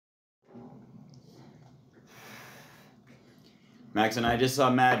Max and I just saw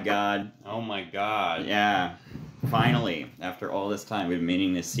Mad God. Oh my god. Yeah, finally, after all this time, we've been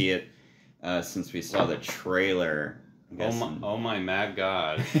meaning to see it since we saw the trailer. Oh my mad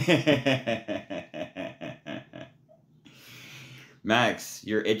god. Max,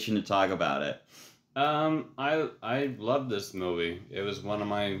 you're itching to talk about it. I love this movie. It's one of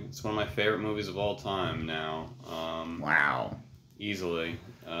my favorite movies of all time now. Wow. Easily.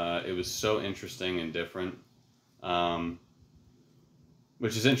 It was so interesting and different.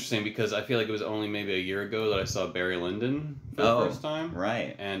 Which is interesting because I feel like it was only maybe a year ago that I saw Barry Lyndon for the first time.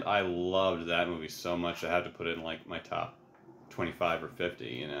 Right. And I loved that movie so much I had to put it in like my top 25 or 50,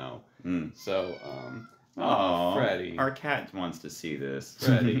 you know. So, oh, Freddie. Our cat wants to see this.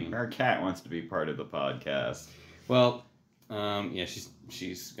 Freddie. Our cat wants to be part of the podcast. Well, yeah,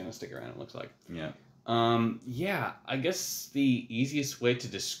 she's gonna stick around, it looks like. Yeah. Yeah, I guess the easiest way to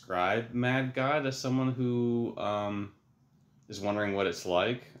describe Mad God as someone who is wondering what it's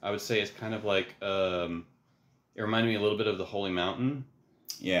like, I would say it's kind of like it reminded me a little bit of The Holy Mountain.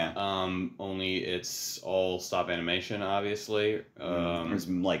 Yeah. Only it's all stop animation, obviously. There's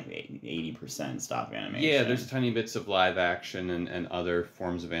like 80% stop animation. Yeah, there's tiny bits of live action and other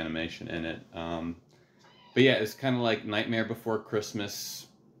forms of animation in it. But yeah, it's kind of like Nightmare Before Christmas.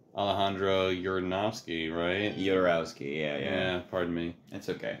 Alejandro Jodorowsky, right? Jodorowsky, yeah. Yeah, pardon me. It's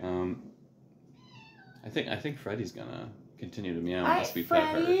okay. I think Freddie's gonna continue to meow Hi, unless we pet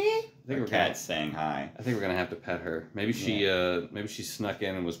her. I think Our cat's saying hi. I think we're gonna have to pet her. Maybe she snuck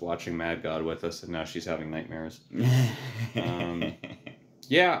in and was watching Mad God with us, and now she's having nightmares.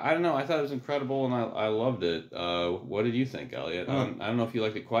 Yeah, I don't know. I thought it was incredible, and I loved it. What did you think, Eliott? I don't know if you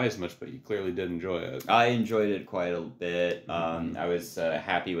liked it quite as much, but you clearly did enjoy it. I enjoyed it quite a bit. I was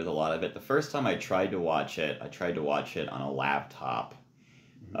happy with a lot of it. The first time I tried to watch it on a laptop.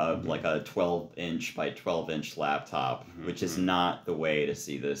 Like a 12-inch by 12-inch laptop, which is not the way to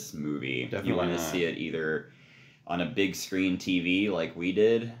see this movie. Definitely you want to not. see it either on a big screen TV like we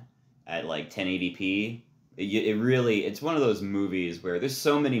did at like 1080p. It's one of those movies where there's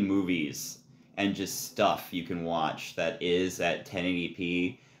so many movies and just stuff you can watch that is at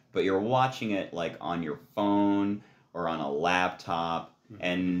 1080p, but you're watching it like on your phone or on a laptop.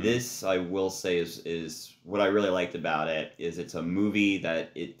 And this, I will say, is what I really liked about it is it's a movie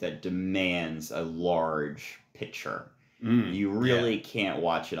that demands a large picture. You really can't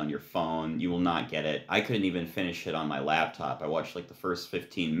watch it on your phone. You will not get it. I couldn't even finish it on my laptop. I watched like the first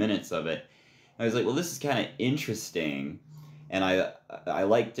 15 minutes of it. I was like, well, this is kind of interesting. And I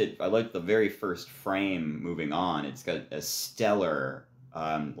liked it. I liked the very first frame moving on. It's got a stellar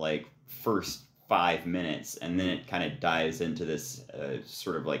like first 5 minutes, and then it kind of dives into this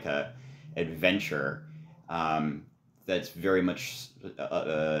sort of like a adventure that's very much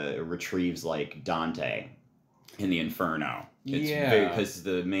retrieves like Dante in the Inferno. Because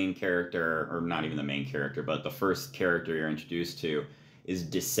the main character, or not even the main character, but the first character you're introduced to is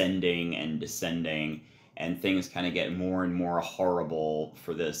descending, and things kind of get more and more horrible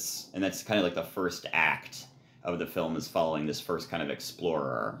for this, and that's kind of like the first act of the film is following this first kind of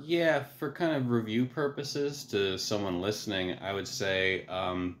explorer. Yeah, for kind of review purposes to someone listening, I would say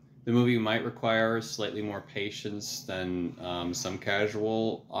the movie might require slightly more patience than some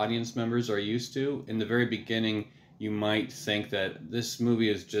casual audience members are used to. In the very beginning, you might think that this movie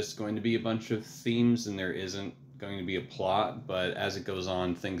is just going to be a bunch of themes and there isn't going to be a plot, but as it goes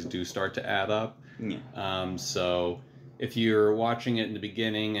on, things do start to add up. Yeah. So if you're watching it in the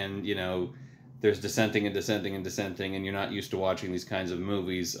beginning and, you know, there's descending and descending and descending, and you're not used to watching these kinds of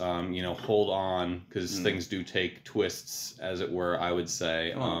movies, you know, hold on, because things do take twists, as it were, I would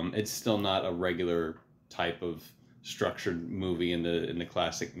say. It's still not a regular type of structured movie in the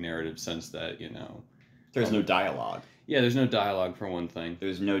classic narrative sense that, you know... There's no dialogue. Yeah, there's no dialogue, for one thing.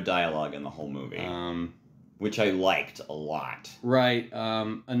 There's no dialogue in the whole movie, which I liked a lot. Right.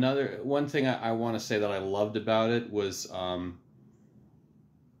 One thing I want to say that I loved about it was...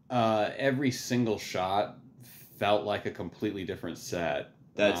 every single shot felt like a completely different set.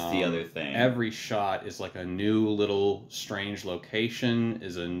 That's the other thing. Every shot is like a new little strange location,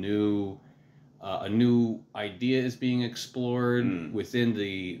 is a new idea is being explored within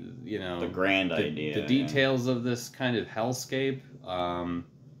the, you know... The grand idea. The details of this kind of hellscape. And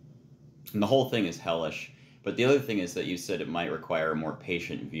the whole thing is hellish. But the other thing is that you said it might require a more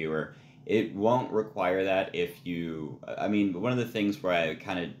patient viewer. It won't require that if you... I mean, one of the things where I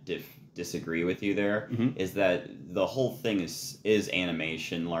kind of disagree with you there is that the whole thing is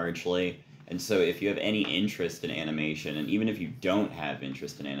animation largely. And so if you have any interest in animation, and even if you don't have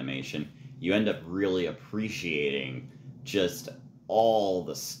interest in animation, you end up really appreciating just all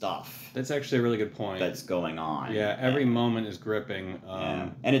the stuff That's actually a really good point. that's going on. Yeah, every moment is gripping.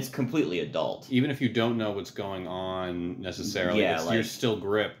 And it's completely adult. Even if you don't know what's going on necessarily, Yeah, like, you're still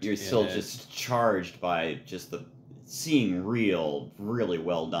gripped. You're still just charged by just the seeing really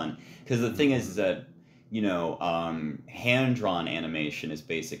well done. Because the thing is that, you know, hand-drawn animation is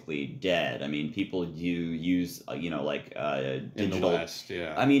basically dead. I mean, people use, you know, like digital. In the West,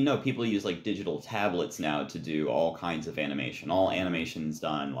 yeah. I mean, no, people use like digital tablets now to do all kinds of animation. All animation's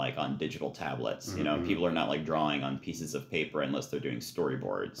done like on digital tablets. You know, people are not like drawing on pieces of paper unless they're doing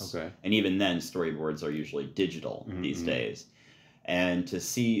storyboards. Okay. And even then, storyboards are usually digital these days. And to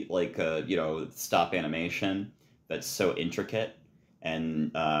see like you know, stop animation that's so intricate,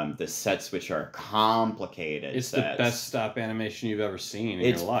 and the sets which are complicated. It's sets. the best stop animation you've ever seen in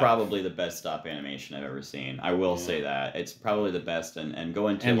It's your life. probably the best stop animation I've ever seen. I will say that. It's probably the best, and go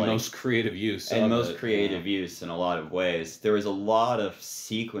into and like... most creative use And of most it, creative use in a lot of ways. There was a lot of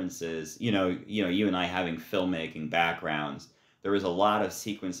sequences, you know, you and I having filmmaking backgrounds, there was a lot of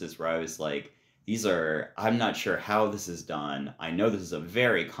sequences where I was like, I'm not sure how this is done. I know this is a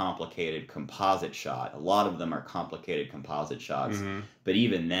very complicated composite shot. A lot of them are complicated composite shots. But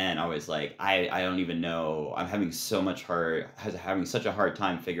even then, I was like, I don't even know. I'm having such a hard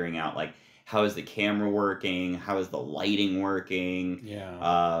time figuring out, like, how is the camera working? How is the lighting working?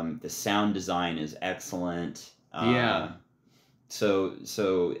 Yeah. The sound design is excellent. Yeah. So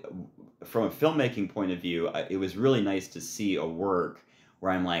from a filmmaking point of view, it was really nice to see a work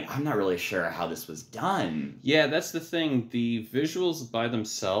where I'm like, I'm not really sure how this was done. Yeah, that's the thing. The visuals by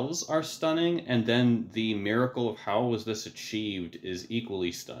themselves are stunning, and then the miracle of how was this achieved is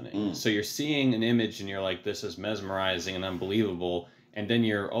equally stunning. So you're seeing an image and you're like, this is mesmerizing and unbelievable, and then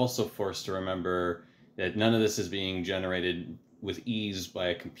you're also forced to remember that none of this is being generated with ease by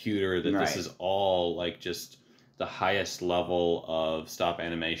a computer, that this is all like just the highest level of stop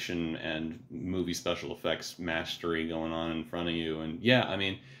animation and movie special effects mastery going on in front of you. And yeah, I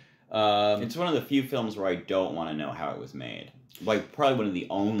mean, it's one of the few films where I don't want to know how it was made. Like, probably one of the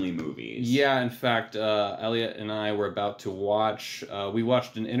only movies. Yeah, in fact, Eliott and I were about to watch... we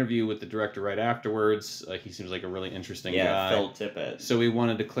watched an interview with the director right afterwards. He seems like a really interesting guy. Yeah, Phil Tippett. So we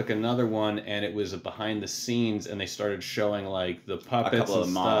wanted to click another one, and it was a behind the scenes, and they started showing, like, the puppets a couple and of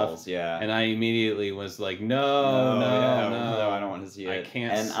stuff. Models, yeah. And I immediately was like, no, I don't want to see it. I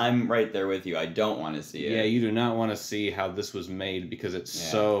can't. And I'm right there with you. I don't want to see it. Yeah, you do not want to see how this was made, because it's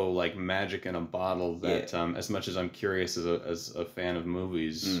so, like, magic in a bottle that, as much as I'm curious as a fan of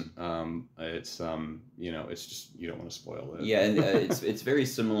movies, it's you know, it's just, you don't want to spoil it. Yeah, and it's very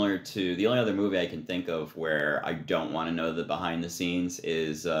similar to the only other movie I can think of where I don't want to know the behind the scenes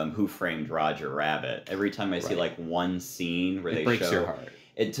is Who Framed Roger Rabbit. Every time I see like one scene where it they breaks show your heart.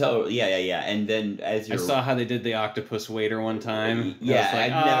 It totally, yeah. And then as you're... I saw how they did the octopus waiter one time. Yeah, I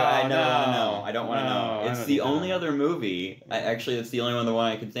no, want to know. I don't want to know. It's the only know. other movie. Actually, it's the only one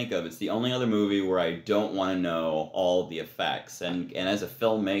I can think of. It's the only other movie where I don't want to know all the effects. And as a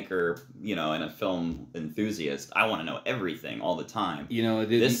filmmaker, you know, and a film enthusiast, I want to know everything all the time. You know,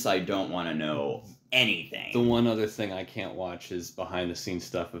 this I don't want to know anything. The one other thing I can't watch is behind the scenes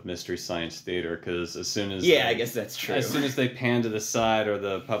stuff of Mystery Science Theater, because as soon as I guess that's true. As soon as they pan to the side or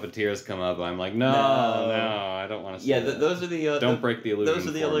the puppeteers come up, I'm like, no, I don't want to see that. Those are the don't break the illusion. Those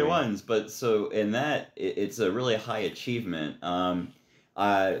are the only ones. But so in that, it's a really high achievement.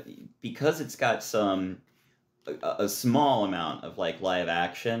 Because it's got a small amount of like live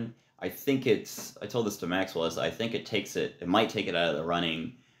action. I think I told this to Maxwell. I think it might take it out of the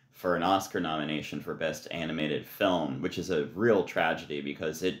running for an Oscar nomination for Best Animated Film, which is a real tragedy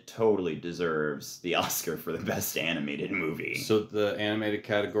because it totally deserves the Oscar for the Best Animated Movie. So the animated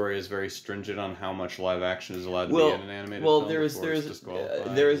category is very stringent on how much live action is allowed to be in an animated film. Well, there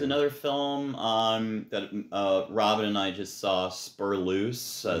is another film that Robin and I just saw, Spur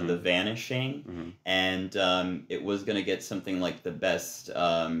Loose, The Vanishing, and it was going to get something like the Best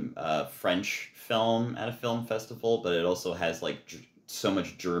French film at a film festival, but it also has like so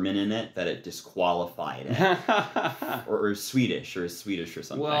much German in it that it disqualified it. or Swedish or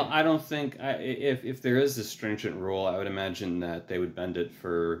something. Well, I don't think if there is a stringent rule, I would imagine that they would bend it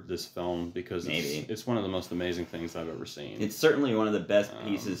for this film, because it's one of the most amazing things I've ever seen. It's certainly one of the best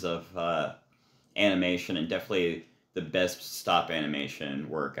pieces of animation, and definitely the best stop animation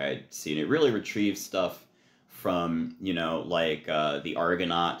work I'd seen. It really retrieves stuff from, you know, like the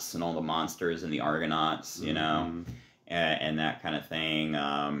Argonauts and all the monsters in the Argonauts, you know. And that kind of thing.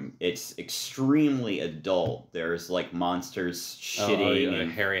 It's extremely adult. There's like monsters shitting and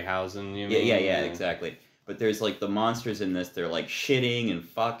Harryhausen. You mean? Yeah, exactly. But there's like the monsters in this. They're like shitting and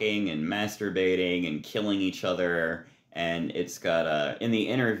fucking and masturbating and killing each other. And it's got in the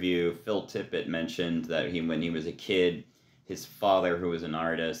interview, Phil Tippett mentioned that when he was a kid, his father, who was an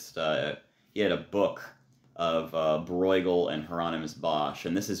artist, he had a book of Bruegel and Hieronymus Bosch,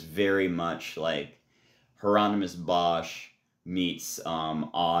 and this is very much like Hieronymus Bosch meets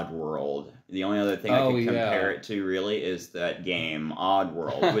Oddworld. The only other thing I could compare it to really is that game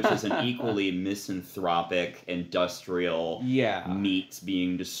Oddworld, which is an equally misanthropic, industrial meat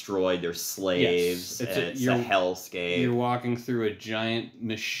being destroyed. They're slaves. Yes. It's a hellscape. You're walking through a giant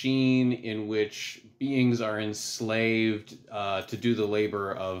machine in which beings are enslaved to do the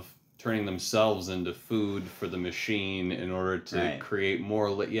labor of turning themselves into food for the machine in order to create more.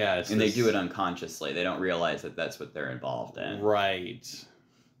 And they do it unconsciously. They don't realize that that's what they're involved in. Right.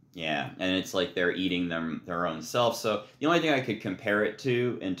 Yeah, and it's like they're eating their own self. So the only thing I could compare it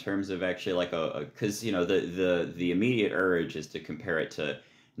to in terms of actually like because you know the immediate urge is to compare it to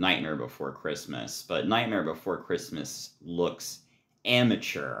Nightmare Before Christmas, but Nightmare Before Christmas looks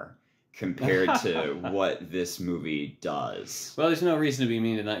amateur compared to what this movie does. Well, there's no reason to be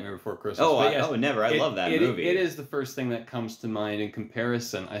mean to Nightmare Before Christmas. Never. I love that movie. It is the first thing that comes to mind in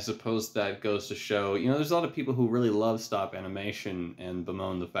comparison. I suppose that goes to show, you know, there's a lot of people who really love stop animation and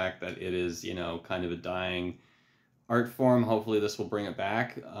bemoan the fact that it is, you know, kind of a dying art form. Hopefully this will bring it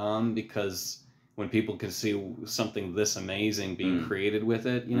back, because when people can see something this amazing being created with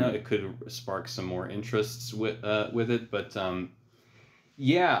it, you know, it could spark some more interests with it. But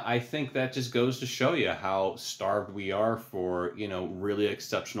yeah, I think that just goes to show you how starved we are for, you know, really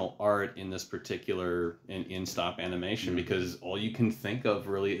exceptional art in this particular in stop animation, because all you can think of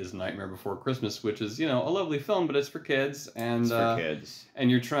really is Nightmare Before Christmas, which is, you know, a lovely film, but it's for kids, and it's for kids.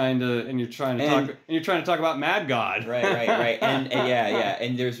 And you're trying to talk about Mad God. Right. And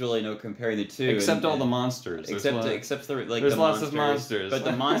and there's really no comparing the two, except all the monsters. Except there's lots of monsters, but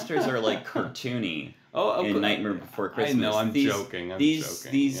the monsters are like cartoony. In Nightmare Before Christmas. I know, I'm joking. These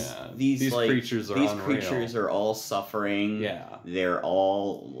creatures are unreal. Creatures are all suffering. Yeah. They're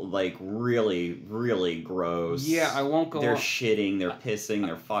all like really, really gross. Yeah, I won't go. They're shitting, they're pissing,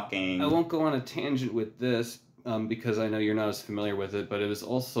 they're fucking. I won't go on a tangent with this, because I know you're not as familiar with it, but it was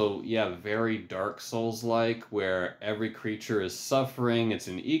also, very Dark Souls-like, where every creature is suffering. It's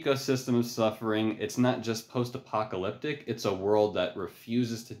an ecosystem of suffering. It's not just post-apocalyptic. It's a world that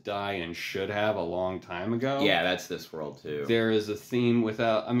refuses to die and should have a long time ago. Yeah, that's this world too. There is a theme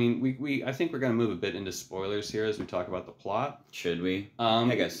without. I mean, I think we're going to move a bit into spoilers here as we talk about the plot. Should we?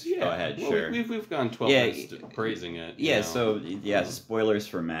 I guess. Go ahead. Well, sure. We've gone 12 minutes praising it. Yeah. So spoilers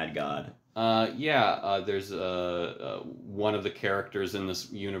for Mad God. There's one of the characters in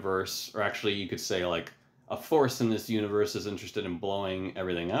this universe, or actually you could say like a force in this universe, is interested in blowing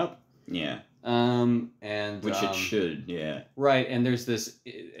everything up. Yeah. Which it should, yeah. Right, and there's this.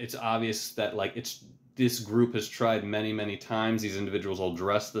 It's obvious that like this group has tried many, many times. These individuals all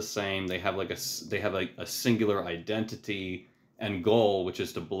dress the same. They have a singular identity and goal, which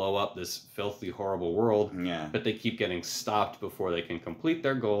is to blow up this filthy, horrible world. Yeah. But they keep getting stopped before they can complete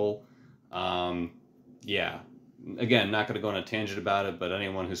their goal. Again, not going to go on a tangent about it, but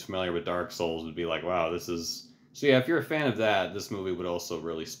anyone who's familiar with Dark Souls would be like, wow, this is... So yeah, if you're a fan of that, this movie would also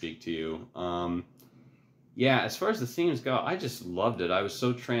really speak to you. As far as the themes go, I just loved it. I was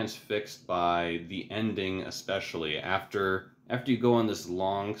so transfixed by the ending, especially after you go on this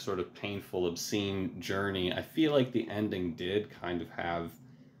long, sort of painful, obscene journey. I feel like the ending did kind of have,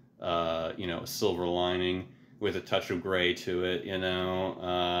 a silver lining with a touch of gray to it, you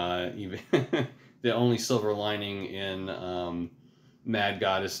know. Even the only silver lining in Mad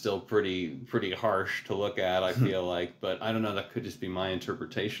God is still pretty harsh to look at, I feel like. But I don't know, that could just be my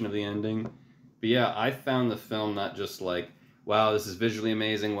interpretation of the ending. But yeah, I found the film not just like, wow, this is visually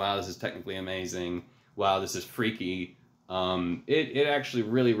amazing, wow, this is technically amazing, wow, this is freaky. It actually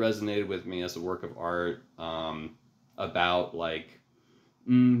really resonated with me as a work of art, about like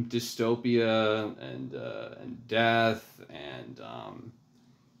dystopia and death and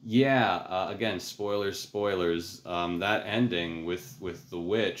again, spoilers. That ending with the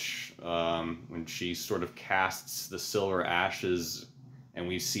witch, when she sort of casts the silver ashes and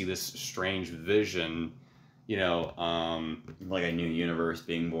we see this strange vision, like a new universe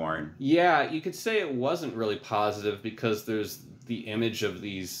being born. Yeah, you could say it wasn't really positive, because there's the image of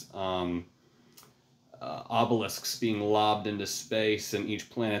these obelisks being lobbed into space, and each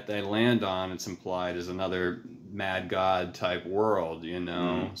planet they land on, it's implied, is another Mad God type world,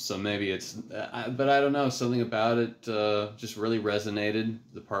 So maybe it's, but I don't know, something about it just really resonated.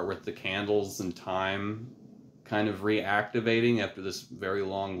 The part with the candles and time kind of reactivating after this very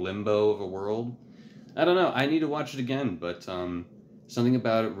long limbo of a world. I don't know. I need to watch it again, but something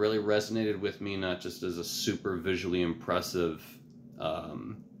about it really resonated with me, not just as a super visually impressive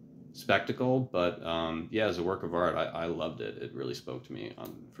spectacle, but yeah, as a work of art, I loved it. It really spoke to me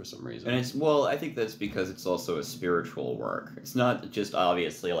for some reason. And it's, well, I think that's because it's also a spiritual work. It's not just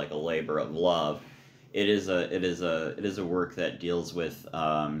obviously like a labor of love. It is a work that deals with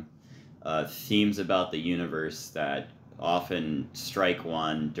themes about the universe that often strike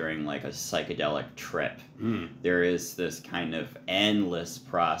one during like a psychedelic trip. There is this kind of endless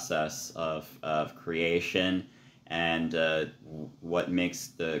process of creation, and what makes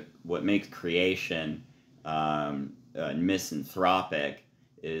creation misanthropic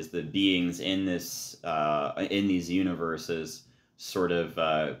is the beings in these universes sort of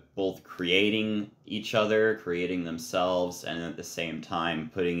both creating each other, creating themselves, and at the same time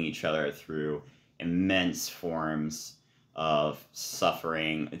putting each other through immense forms of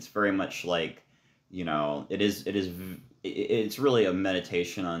suffering. It's very much like, it's really a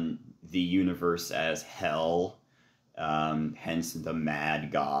meditation on the universe as hell, hence the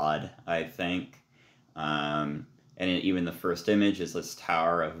mad god, I think. And even the first image is this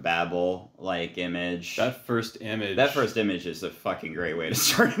Tower of Babel like image. That first image is a fucking great way to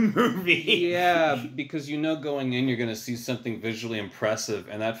start a movie. Yeah, because going in, you're going to see something visually impressive,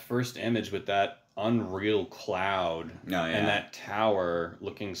 and that first image with that unreal cloud and that tower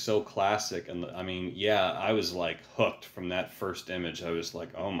looking so classic, and I mean, yeah, I was like hooked from that first image. I was like,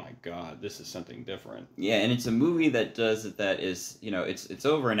 oh my god, this is something different. Yeah, and it's a movie that does it, that is, it's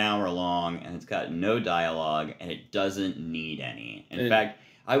over an hour long, and it's got no dialogue, and it doesn't need any. In fact,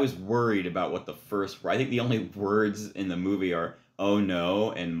 I was worried about what I think the only words in the movie are "oh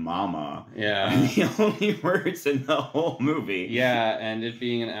no" and "mama." Yeah. The only words in the whole movie. Yeah, and it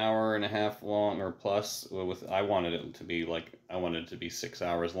being an hour and a half long or plus, I wanted it to be 6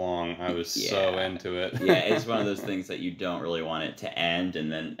 hours long. I was so into it. Yeah, it's one of those things that you don't really want it to end,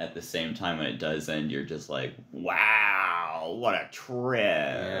 and then at the same time when it does end, you're just like, wow, what a trip.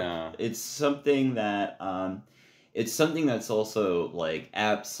 Yeah. It's something that's also like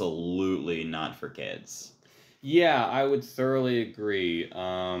absolutely not for kids. Yeah, I would thoroughly agree.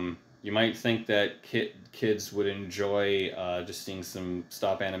 You might think that kids would enjoy just seeing some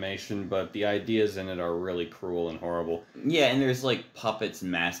stop animation, but the ideas in it are really cruel and horrible. Yeah, and there's like puppets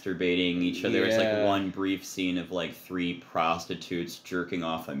masturbating each other. There's like one brief scene of like 3 prostitutes jerking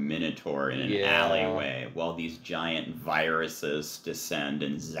off a minotaur in an alleyway while these giant viruses descend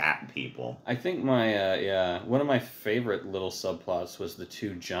and zap people. I think one of my favorite little subplots was the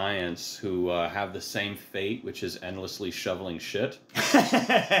 2 giants who have the same fate, which is endlessly shoveling shit.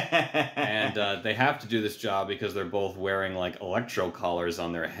 And they have to do this job because they're both wearing like electro collars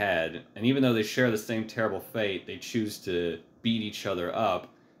on their head, and even though they share the same terrible fate, they choose to beat each other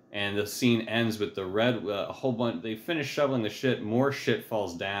up. And the scene ends with the red a whole bunch. They finish shoveling the shit, more shit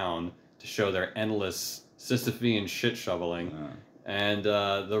falls down to show their endless Sisyphean shit shoveling. And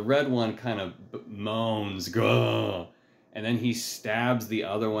the red one kind of moans, "Grr," and then he stabs the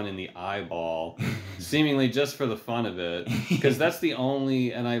other one in the eyeball, seemingly just for the fun of it, because that's the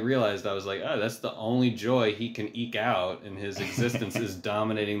only, and I realized, I was like, oh, that's the only joy he can eke out in his existence is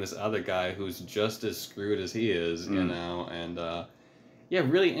dominating this other guy who's just as screwed as he is, and yeah,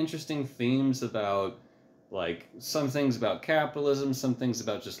 really interesting themes about, like, some things about capitalism, some things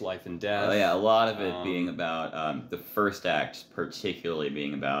about just life and death. Oh yeah, a lot of it being about, the first act particularly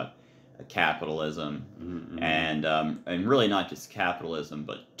being about capitalism, and really not just capitalism,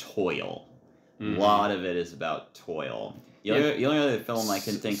 but toil. A lot of it is about toil. The only other film I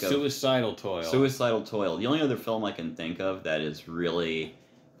can think of... Suicidal toil. Suicidal toil. The only other film I can think of that is really...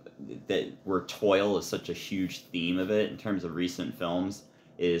 where toil is such a huge theme of it in terms of recent films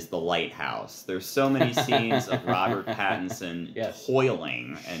is The Lighthouse. There's so many scenes of Robert Pattinson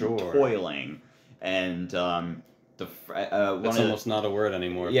toiling and toiling, and that's almost not a word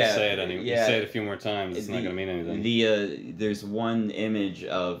anymore. If you say it you say it a few more times, it's not going to mean anything. There's one image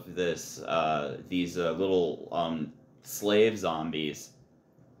of these little slave zombies,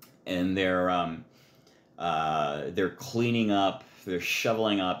 and they're cleaning up, they're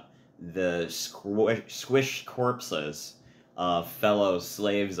shoveling up the squished corpses of fellow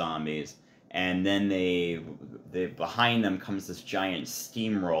slave zombies, and then they behind them comes this giant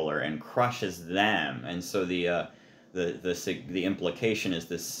steamroller and crushes them, and so the implication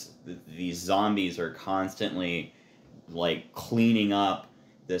is these zombies are constantly like cleaning up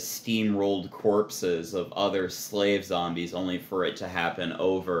the steamrolled corpses of other slave zombies, only for it to happen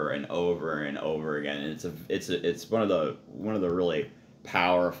over and over and over again. And it's one of the really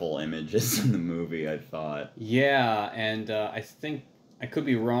powerful images in the movie, I thought. Yeah, and I think I could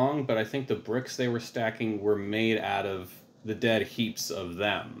be wrong, but I think the bricks they were stacking were made out of the dead heaps of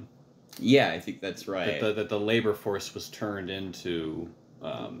them. Yeah, I think that's right. That the labor force was turned into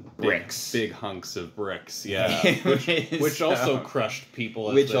bricks, big hunks of bricks. Yeah, which also crushed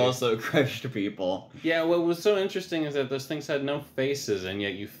people. Also crushed people. Yeah, what was so interesting is that those things had no faces, and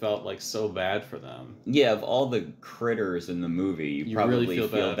yet you felt like so bad for them. Yeah, of all the critters in the movie, you probably really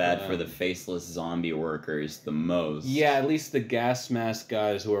feel bad for the faceless zombie workers the most. Yeah, at least the gas mask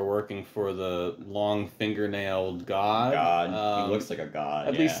guys who are working for the long fingernailed god. He looks like a god.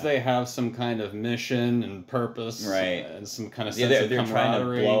 At least they have some kind of mission and purpose, right? And some kind of sense of they're camaraderie. Trying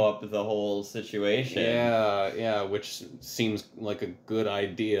to blow up the whole situation. Yeah, which seems like a good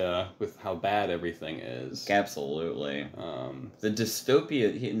idea with how bad everything is. Absolutely. The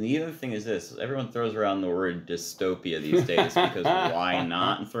dystopia, and the other thing is this, everyone throws around the word dystopia these days because why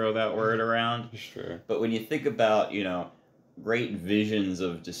not throw that word around? Sure. But when you think about, great visions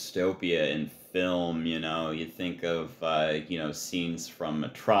of dystopia in film, you think of, scenes from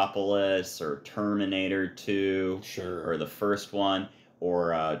Metropolis or Terminator 2. Sure. Or the first one.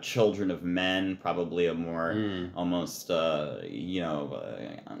 Or Children of Men, probably a more almost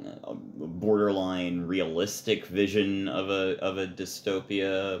borderline realistic vision of a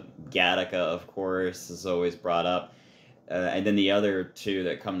dystopia. Gattaca, of course, is always brought up, and then the other two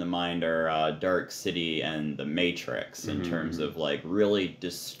that come to mind are Dark City and The Matrix, in terms of like really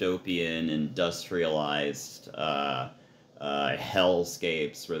dystopian, industrialized.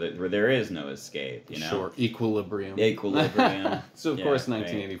 Hellscapes where there is no escape, Sure, equilibrium. So of course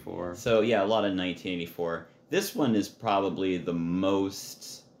 1984. Right. So yeah, a lot of 1984. This one is probably the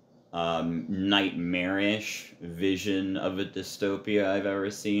most nightmarish vision of a dystopia I've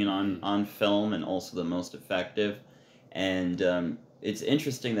ever seen on film, and also the most effective. And it's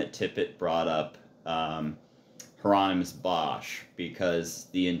interesting that Tippett brought up Hieronymus Bosch, because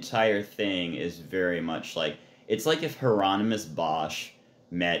the entire thing is very much like, it's like if Hieronymus Bosch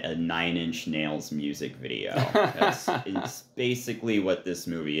met a Nine Inch Nails music video. It's basically what this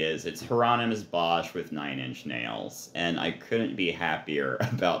movie is. It's Hieronymus Bosch with Nine Inch Nails. And I couldn't be happier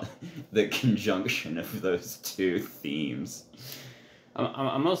about the conjunction of those two themes.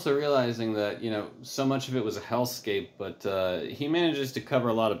 I'm also realizing that, so much of it was a hellscape, but he manages to cover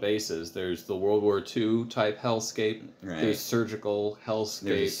a lot of bases. There's the World War II type hellscape. Right. There's surgical hellscape.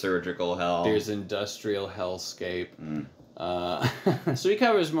 There's surgical hell. There's industrial hellscape. So he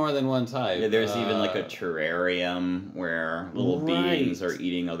covers more than one type. Yeah, there's even like a terrarium where little beings are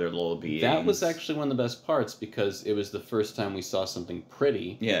eating other little beings. That was actually one of the best parts, because it was the first time we saw something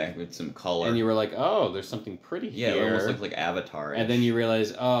pretty. Yeah, with some color. And you were like, oh, there's something pretty here. Yeah, it almost looked like Avatar. And then you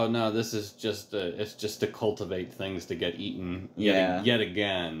realize, oh no, this is it's just to cultivate things to get eaten yet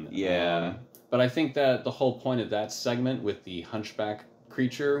again. Yeah. But I think that the whole point of that segment with the hunchback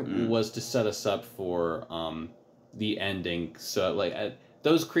creature was to set us up for the ending. So like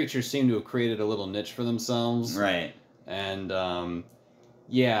those creatures seem to have created a little niche for themselves, right? And so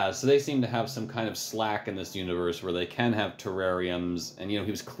they seem to have some kind of slack in this universe where they can have terrariums. And he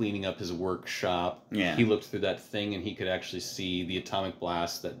was cleaning up his workshop. Yeah, he looked through that thing and he could actually see the atomic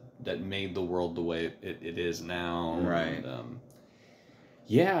blast that made the world the way it is now, right? And,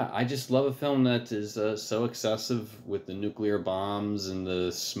 I just love a film that is so excessive with the nuclear bombs and the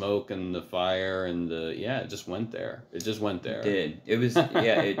smoke and the fire and it just went there. It just went there. It did. It was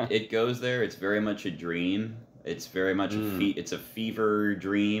it goes there. It's very much a dream. It's very much it's a fever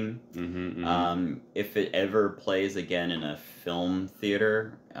dream. If it ever plays again in a film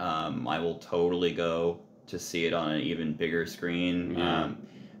theater, I will totally go to see it on an even bigger screen.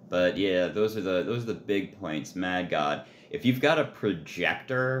 But yeah, those are the big points. Mad God. If you've got a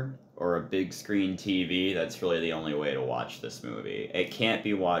projector or a big screen TV, that's really the only way to watch this movie. It can't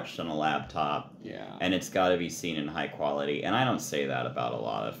be watched on a laptop. Yeah. And it's got to be seen in high quality. And I don't say that about a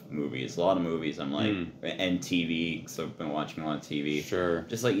lot of movies. A lot of movies I'm like, and TV, so I've been watching a lot of TV. Sure.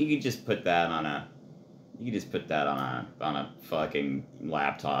 Just like, you could just put that on a fucking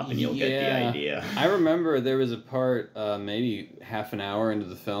laptop and you'll get the idea. I remember there was a part, maybe half an hour into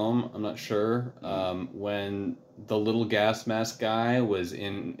the film, I'm not sure, when the little gas mask guy was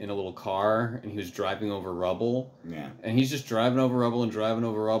in a little car and he was driving over rubble. Yeah. And he's just driving over rubble and driving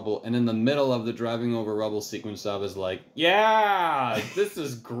over rubble. And in the middle of the driving over rubble sequence, I was like, yeah, this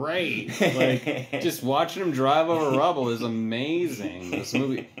is great. Like, just watching him drive over rubble is amazing. This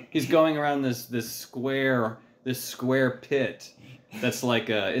movie, he's going around this square pit. That's like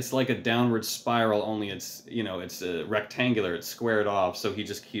it's like a downward spiral, only it's rectangular, it's squared off, so he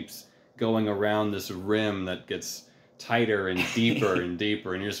just keeps going around this rim that gets tighter and deeper and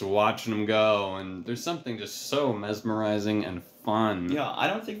deeper, and you're just watching him go, and there's something just so mesmerizing and fun. Yeah, I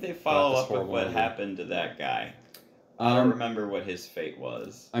don't think they follow up with what happened to that guy. I don't remember what his fate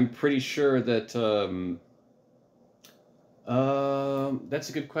was. I'm pretty sure that. That's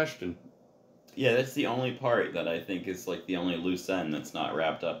a good question. Yeah, that's the only part that I think is like the only loose end that's not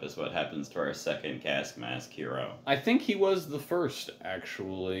wrapped up is what happens to our second Cask Mask hero. I think he was the first,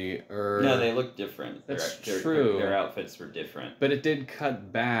 actually. No, they look different. That's true. Their outfits were different. But it did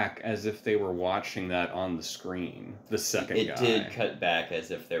cut back as if they were watching that on the screen. The second guy. It did cut back as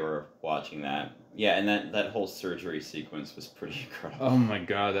if they were watching that. Yeah, and that whole surgery sequence was pretty incredible. Oh my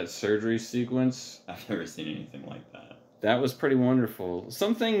god, that surgery sequence. I've never seen anything like that. That was pretty wonderful.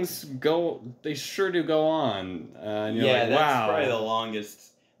 Some things they sure do go on. And you're like, that's wow. Probably the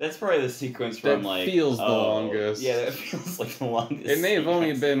longest. That's probably the sequence where I'm like, feels the longest. Yeah, that feels like the longest. It may have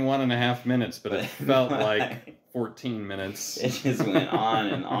only been 1.5 minutes, but it felt like 14 minutes. It just went on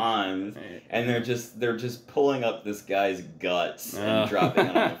and on, and they're just pulling up this guy's guts and dropping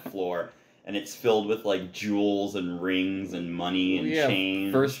it on the floor. And it's filled with, like, jewels and rings and money and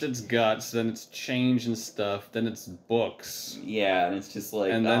change. First it's guts, then it's change and stuff, then it's books. Yeah, and it's just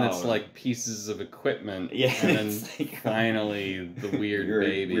like... And then it's, like, pieces of equipment. Yeah. And then like, finally, the weird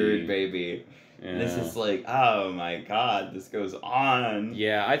baby. Weird baby. Yeah. And it's just like, oh my god, this goes on.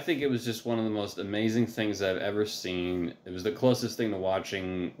 Yeah, I think it was just one of the most amazing things I've ever seen. It was the closest thing to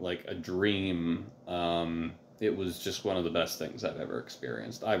watching, like, a dream. It was just one of the best things I've ever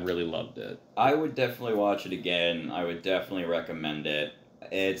experienced. I really loved it. I would definitely watch it again. I would definitely recommend it.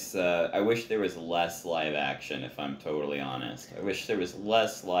 It's, I wish there was less live action, if I'm totally honest. I wish there was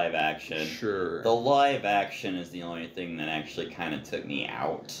less live action. Sure. The live action is the only thing that actually kind of took me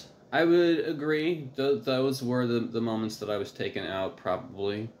out. I would agree. Those were the moments that I was taken out,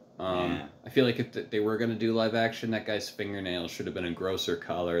 probably. Yeah. I feel like if they were going to do live action, that guy's fingernails should have been a grosser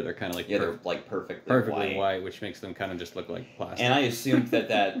color. They're kind of like they're like perfectly white, which makes them kind of just look like plastic. And I assumed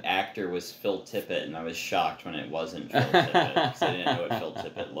that actor was Phil Tippett, and I was shocked when it wasn't Phil Tippett because I didn't know what Phil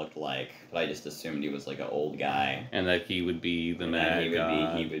Tippett looked like. But I just assumed he was like an old guy, and that he would be the Mad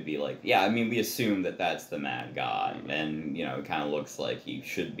God. He would be like, yeah. I mean, we assume that that's the Mad God, and you know, it kind of looks like he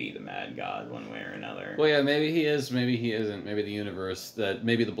should be the Mad God one way or another. Well, yeah, maybe he is, maybe he isn't. Maybe the universe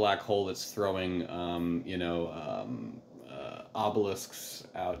maybe the black hole that's throwing obelisks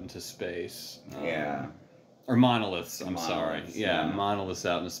out into space. Or monoliths, I'm sorry. Yeah, monoliths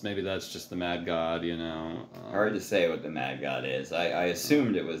out. And maybe that's just the Mad God, you know. Hard to say what the Mad God is. I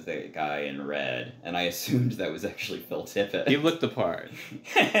assumed it was the guy in red, and I assumed that was actually Phil Tippett. He looked the part.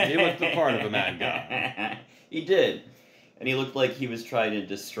 He looked the part of a Mad God. He did. And he looked like he was trying to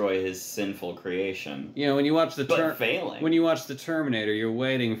destroy his sinful creation. You know, when you watch failing. When you watch the Terminator, you're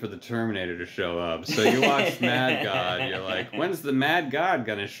waiting for the Terminator to show up. So you watch Mad God, you're like, when's the Mad God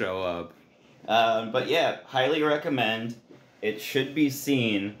gonna show up? But yeah, highly recommend. It should be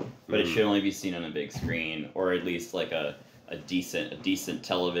seen, but it should only be seen on a big screen, or at least like a decent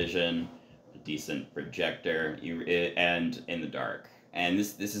television, a decent projector, and in the dark. And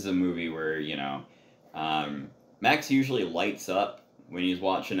this is a movie where, you know, Max usually lights up when he's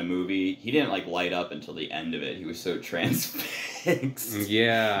watching a movie. He didn't like light up until the end of it. He was so transfixed.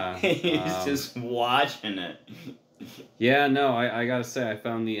 Yeah. He was just watching it. Yeah, no, I gotta say, I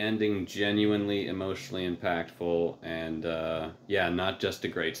found the ending genuinely emotionally impactful, and yeah, not just a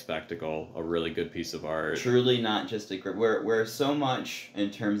great spectacle, a really good piece of art. Truly not just a great... Where so much in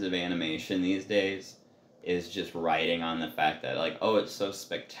terms of animation these days is just riding on the fact that, like, oh, it's so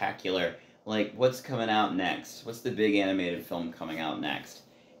spectacular. Like, what's coming out next? What's the big animated film coming out next?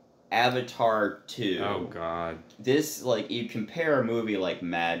 Avatar 2. Oh, God. This, like, you compare a movie like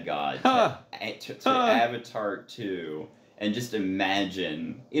Mad God to Avatar 2, and just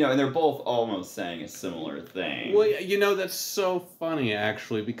imagine, you know, and they're both almost saying a similar thing. Well, you know, that's so funny,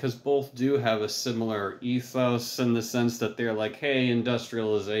 actually, because both do have a similar ethos in the sense that they're like, hey,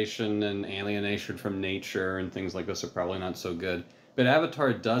 industrialization and alienation from nature and things like this are probably not so good. But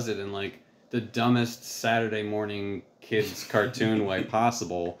Avatar does it in, like, the dumbest Saturday morning kids cartoon way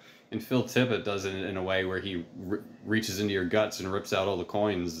possible, and Phil Tippett does it in a way where he reaches into your guts and rips out all the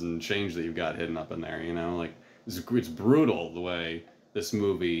coins and change that you've got hidden up in there, you know? Like, it's brutal the way this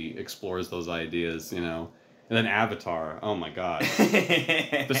movie explores those ideas, you know? And then Avatar, oh my god.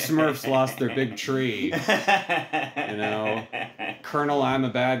 The Smurfs lost their big tree, you know? Colonel I'm a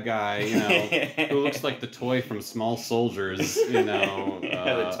Bad Guy, you know, who looks like the toy from Small Soldiers, you know.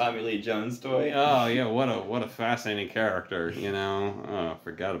 The Tommy Lee Jones toy. Oh, yeah, what a fascinating character, you know. Oh,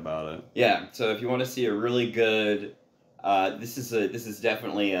 forgot about it. Yeah, so if you want to see a really good... this is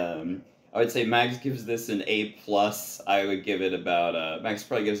definitely... I would say Max gives this an A+. I would give it about... Max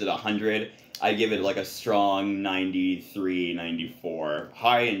probably gives it 100. I give it like a strong 93, 94.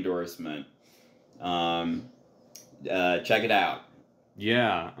 High endorsement. check it out.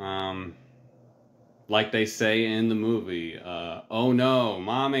 Yeah. Like they say in the movie, "Oh no,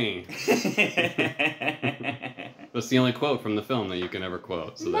 mommy." That's the only quote from the film that you can ever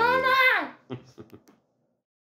quote. So Mama!